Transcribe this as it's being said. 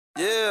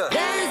Yeah.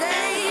 There's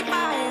a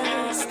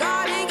fire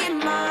starting in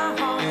my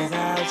heart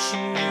without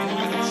you.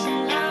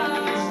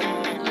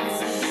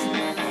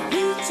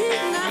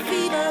 Reaching a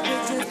fever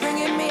pitch is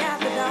bringing me out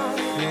the dark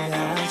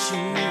without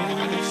you.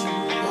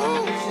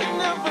 Oh, you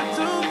never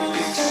do me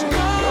so.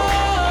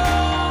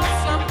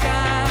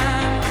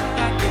 Sometimes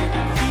I get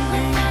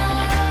confused.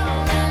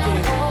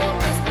 Hold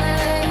this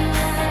place.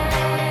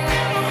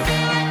 I'm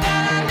feeling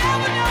that I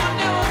never have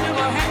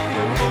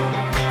before.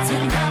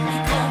 Tonight we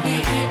gon'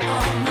 get it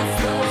on the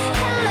floor.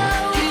 Hello,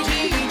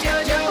 Gigi,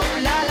 Jojo,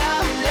 Lala,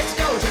 let's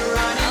go to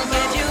run and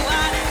get you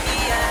out of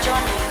here,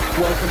 Johnny.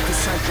 Welcome to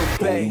Central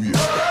Bay.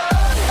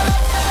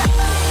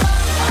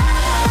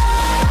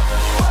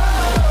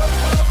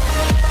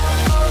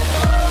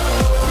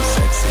 I'm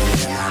sexy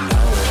and I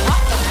know it.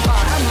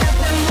 I got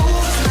them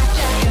moves, my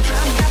jacket,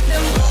 I got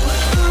them moves.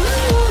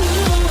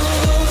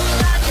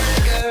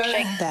 Girl,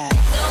 shake that.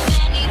 So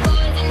many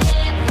boys in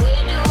here,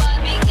 where do I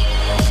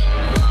begin?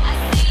 I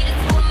see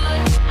this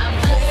one, I'm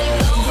missing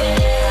the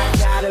wind. I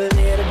got a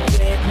little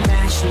bit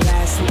mashed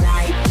last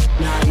night.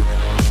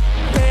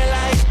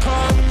 Daylight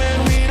coming,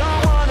 we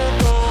don't wanna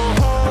go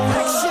home.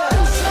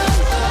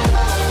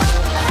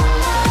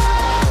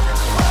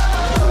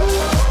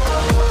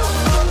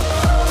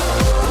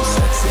 I'm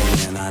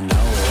sexy and I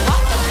know it.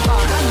 I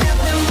got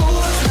them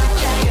moves, my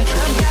jacket,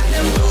 I got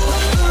them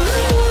moves.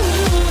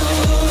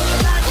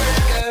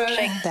 Girl,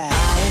 shake that.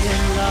 I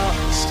am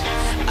lost,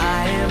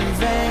 I am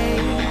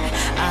vain.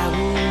 I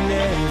will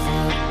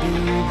never be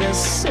the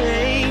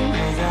same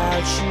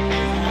without you.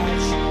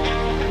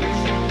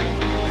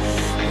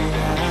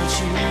 Without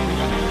you.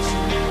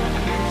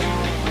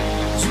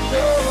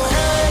 So,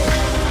 hey,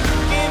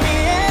 give me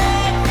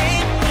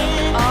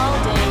everything. All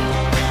day,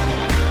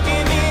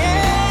 Give me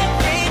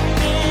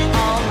everything.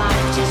 all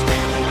night, just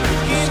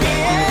Give me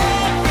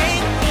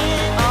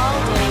everything. all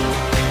day,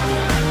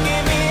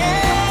 Give me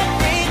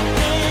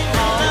everything.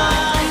 all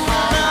night.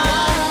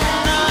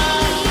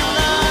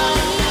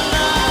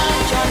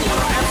 Johnny,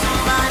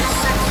 Somebody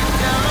sexy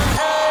down.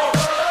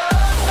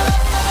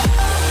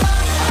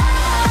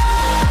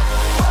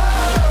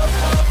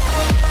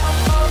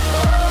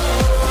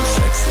 I'm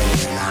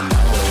sexy and I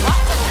know it.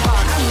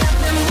 I got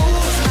them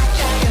moves, my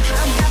jacket,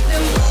 I got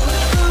them moves.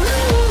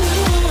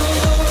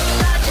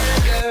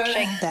 Girl,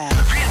 shake that.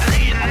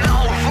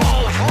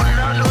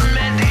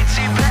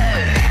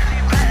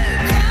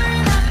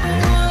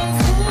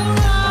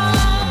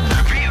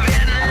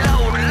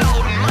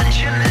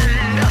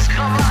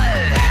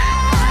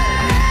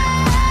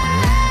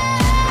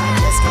 I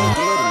just can't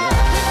get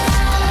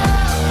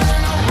enough.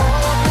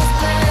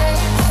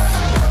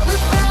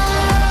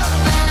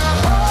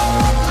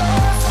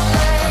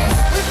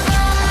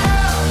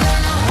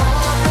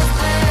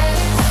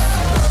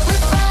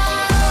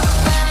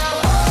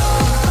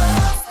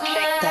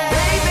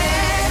 Baby,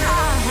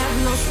 I have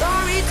no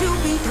story to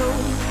be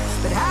told,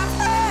 but I've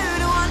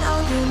heard one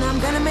and I'm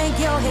gonna make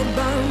your head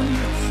burn.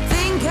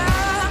 Think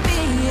of me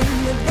in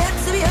the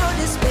depths of your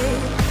despair.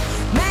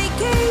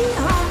 Making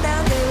home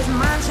down there is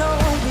mine, so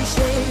won't be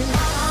shared.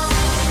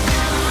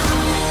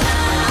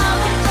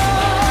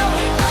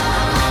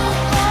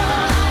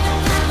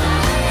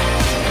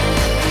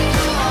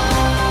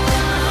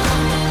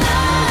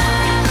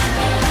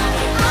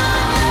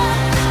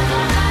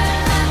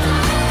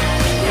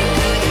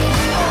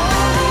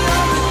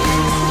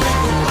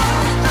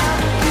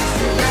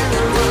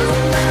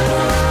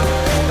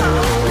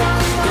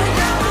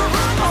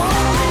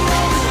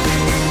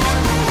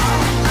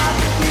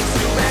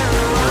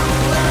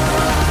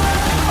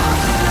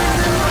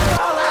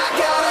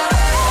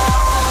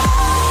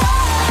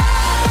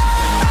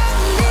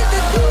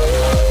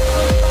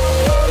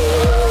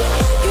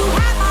 You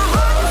had my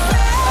heart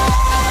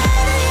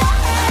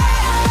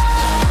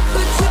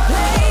but you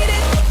played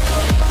it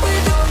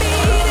with the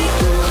beating.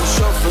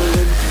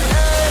 Shuffling.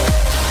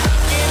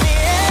 Give me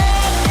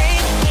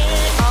everything.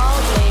 all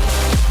day,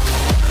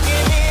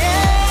 Give me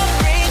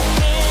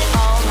everything.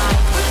 all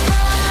night.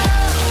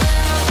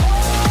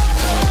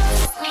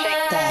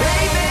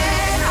 Baby,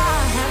 I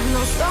have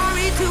no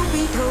story to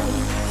be told,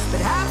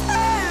 but I've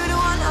heard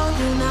one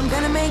and I'm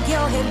gonna make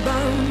your head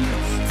burn.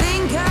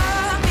 Think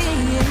of me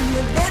in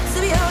the depths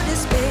of your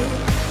despair.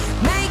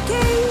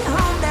 Making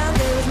home down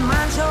there is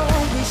mine, so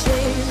won't be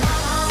shared.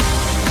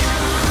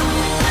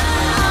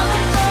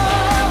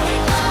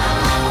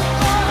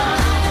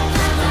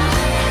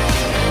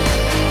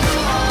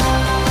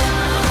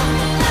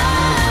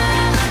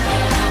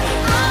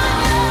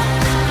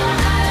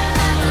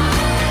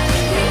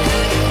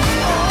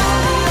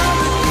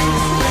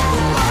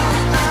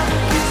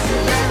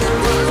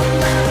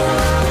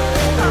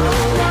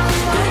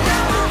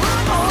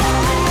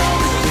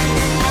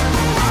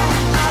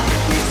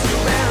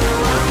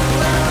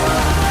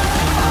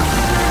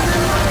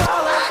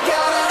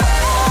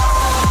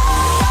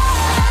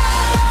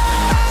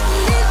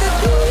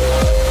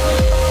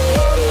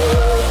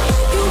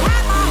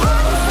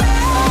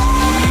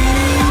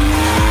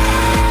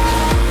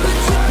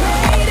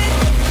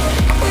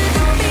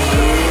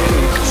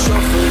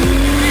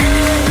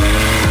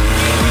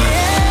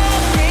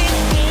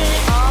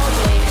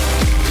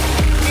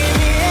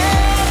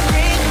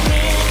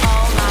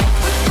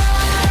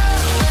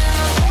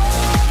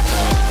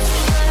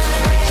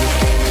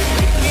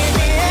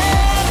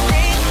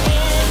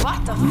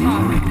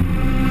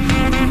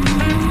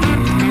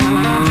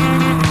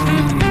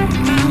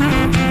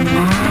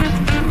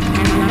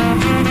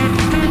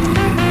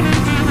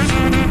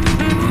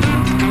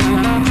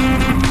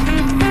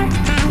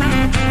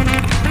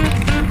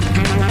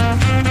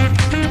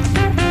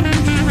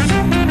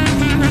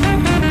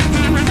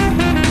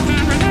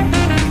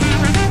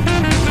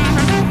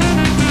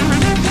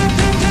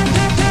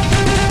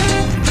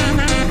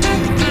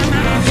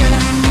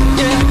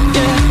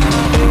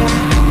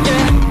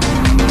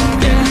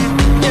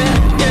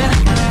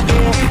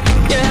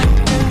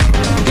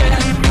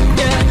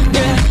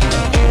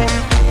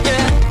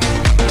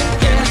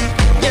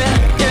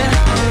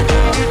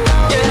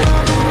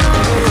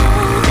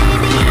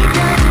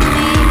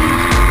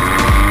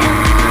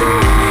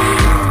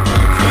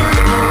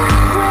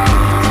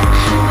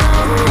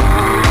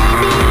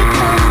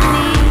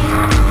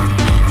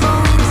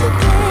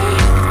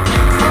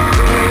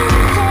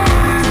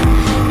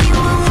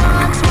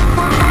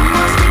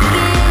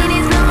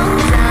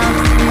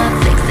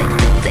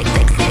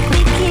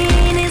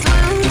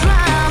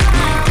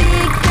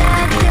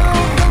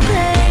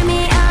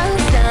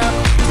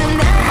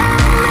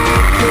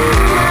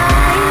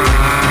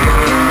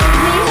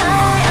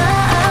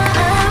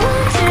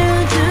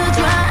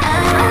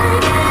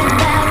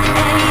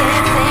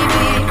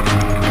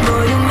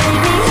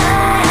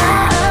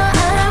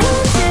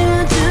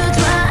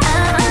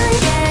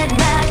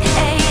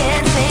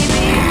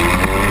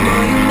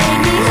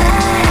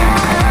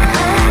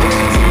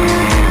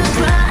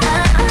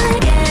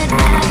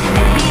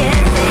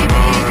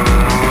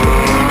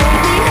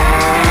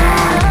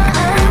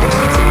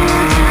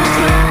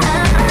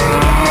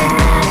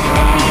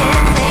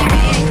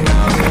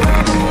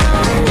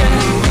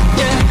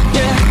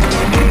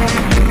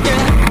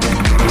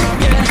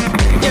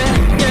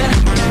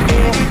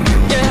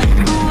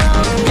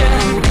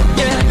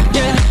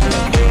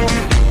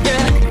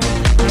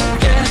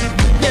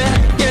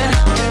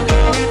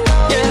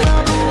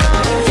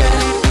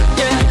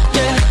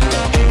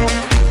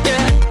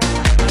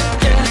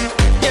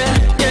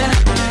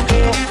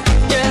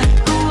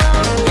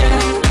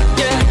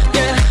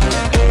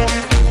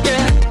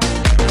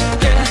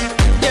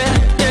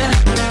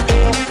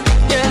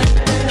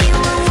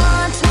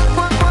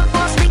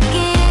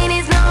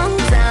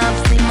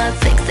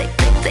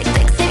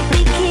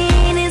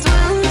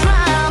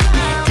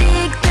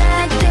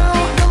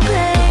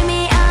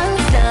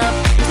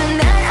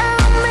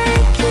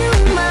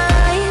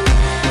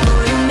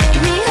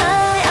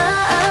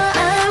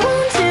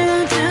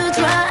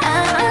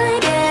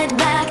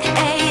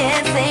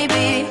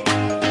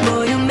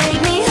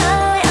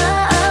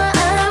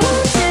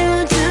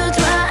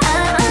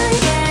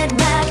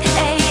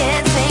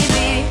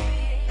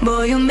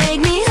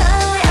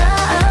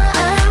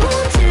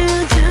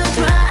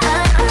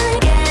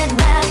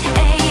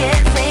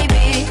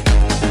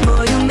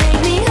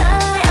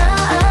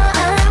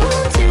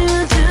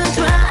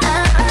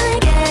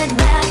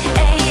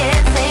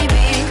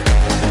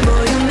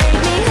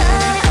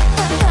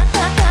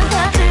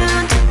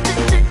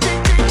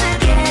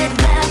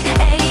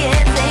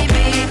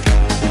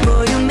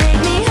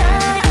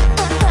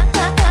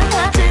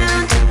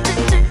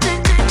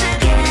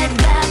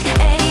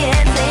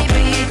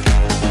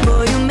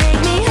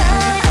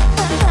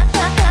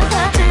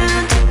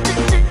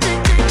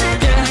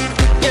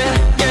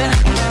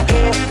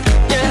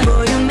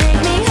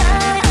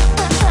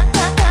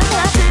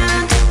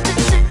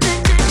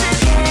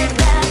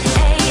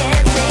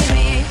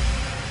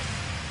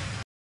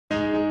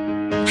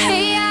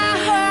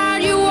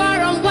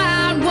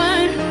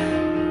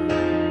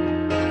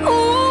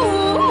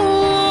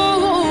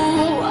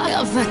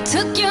 I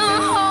took you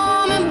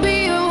home and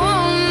be a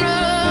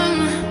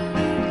woman,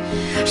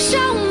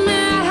 show me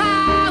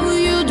how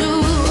you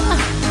do.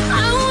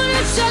 I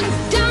wanna shut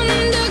down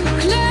the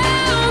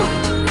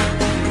club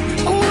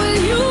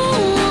with you.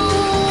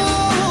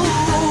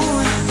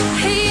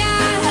 Hey,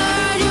 I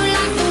heard you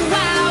like the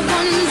wild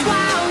ones,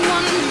 wild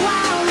ones,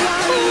 wild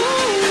ones.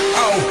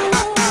 Oh,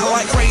 I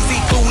like crazy,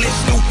 foolish,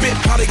 stupid,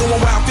 party going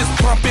wild, fist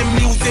pumping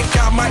music.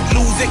 I might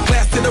lose it,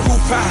 glass to the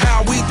roof,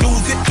 how we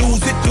lose it,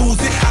 lose it,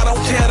 lose it. I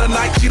don't care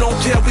tonight, she don't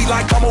care, we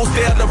like almost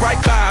there, the right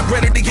vibe,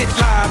 ready to get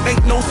live,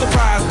 ain't no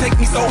surprise, take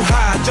me so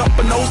high,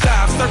 jumping those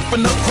dives,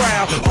 surfing the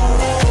crowd.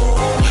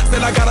 Ooh,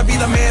 said I gotta be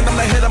the man, I'm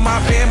the head of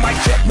my band, mic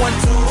check 1,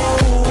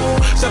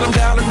 2. Shut them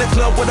down in the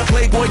club where the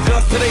Playboy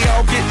does, till they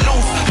all get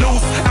loose,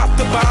 loose, out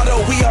the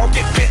bottle, we all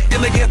get fit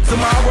in again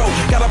tomorrow.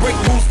 Gotta break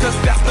rules, cause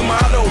that's the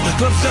motto,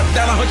 club shut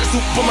down 100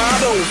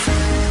 supermodels.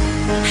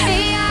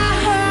 Hey, I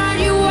heard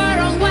you were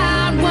a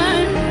wild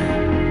one.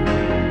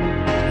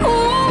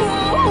 Ooh,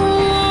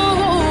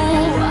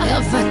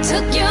 if I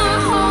took you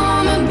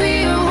home and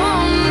be a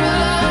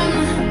woman,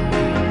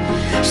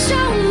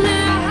 show me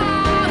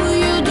how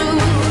you do.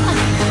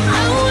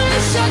 I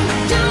wanna shut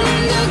down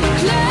the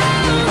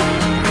club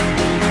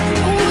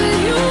with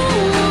you.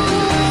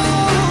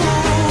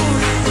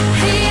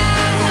 Hey, I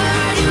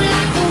heard you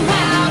like the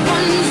wild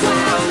ones,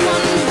 wild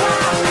ones,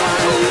 wild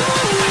ones.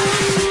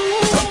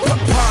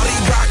 Party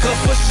rocker,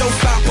 for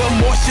showstopper,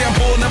 more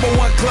shampoo,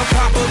 #1 club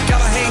hopper.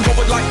 Got a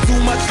hangover like too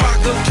much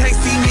vodka. Can't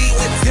see me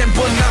with 10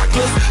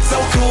 binoculars. So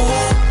cool,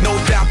 no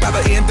doubt by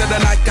the end of the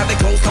night, got the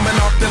clothes coming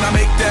off, then I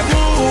make that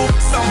move.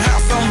 Somehow,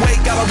 some way,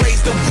 gotta raise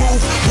the roof,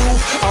 roof.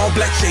 All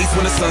black shades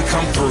when the sun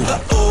come through.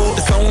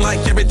 It's on like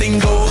everything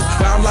goes.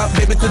 Wild out,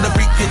 baby, to the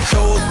freak it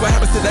shows. What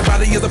happens to that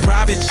body is a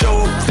private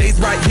show. Stays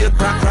right here,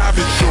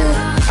 private show.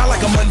 I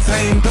like a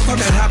mundane, don't talk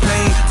that high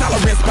pain.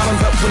 Tolerance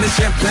bottoms up when it's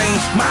champagne.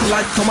 My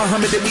life, come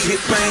Muhammad, then we hit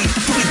Spain.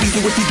 Too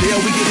easy with you there,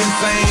 we get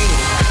insane.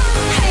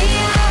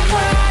 Hey, I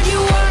heard you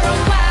were a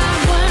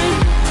wild one.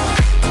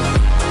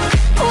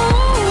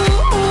 Ooh,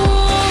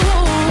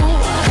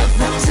 if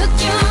I took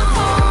you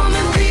home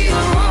and be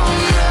a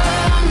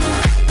woman,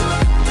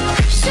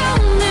 show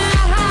me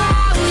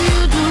how you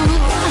do.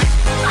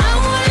 I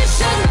wanna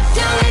shut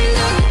down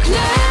the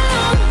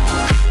club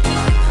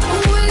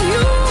with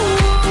you.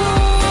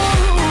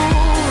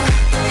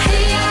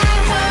 Hey, I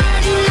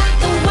heard you like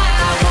the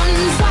wild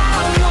ones,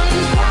 wild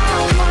ones,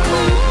 wild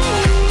ones.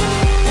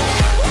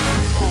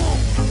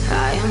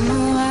 I am the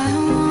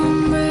wild one,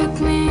 break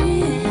me,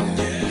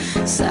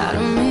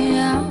 saddle me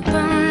up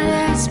and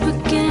let's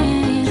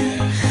begin.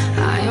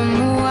 I am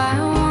the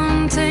wild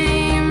one,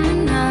 tame me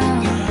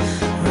now,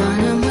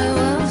 running with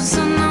wolves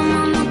and I'm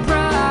on the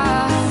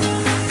prowl.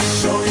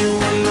 Show you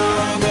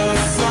another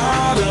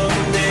side of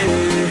me,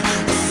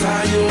 a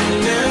side you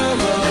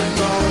never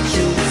thought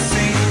you would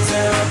see.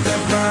 Tear up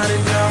that body,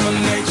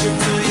 dominate you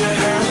till you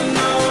have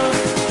enough.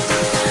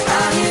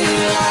 I hear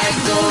you like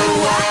the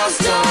wild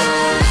star.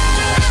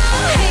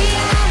 Hey,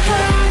 I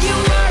heard you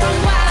were a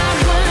wild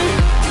one.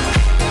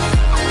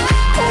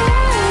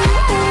 Ooh,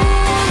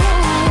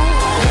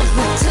 if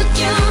I took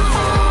you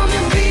home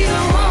and be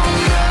a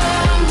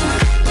woman,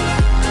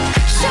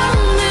 show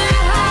me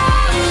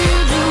how you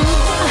do.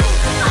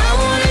 I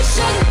wanna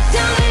shut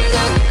down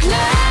the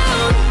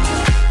club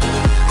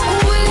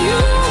with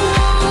you.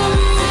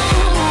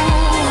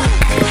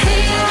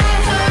 Hey, I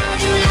heard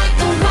you like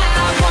the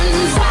wild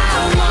ones,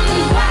 wild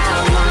ones,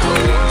 wild ones.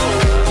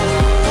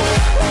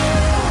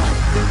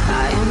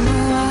 I am the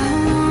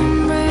wild one,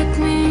 break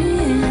me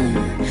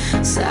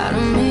in,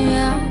 saddle me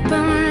up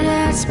and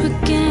let's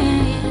begin.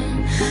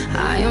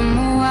 I am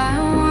the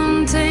wild one,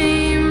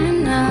 tame me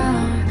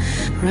now,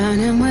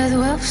 running with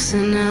wolves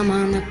and I'm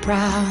on the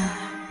prowl.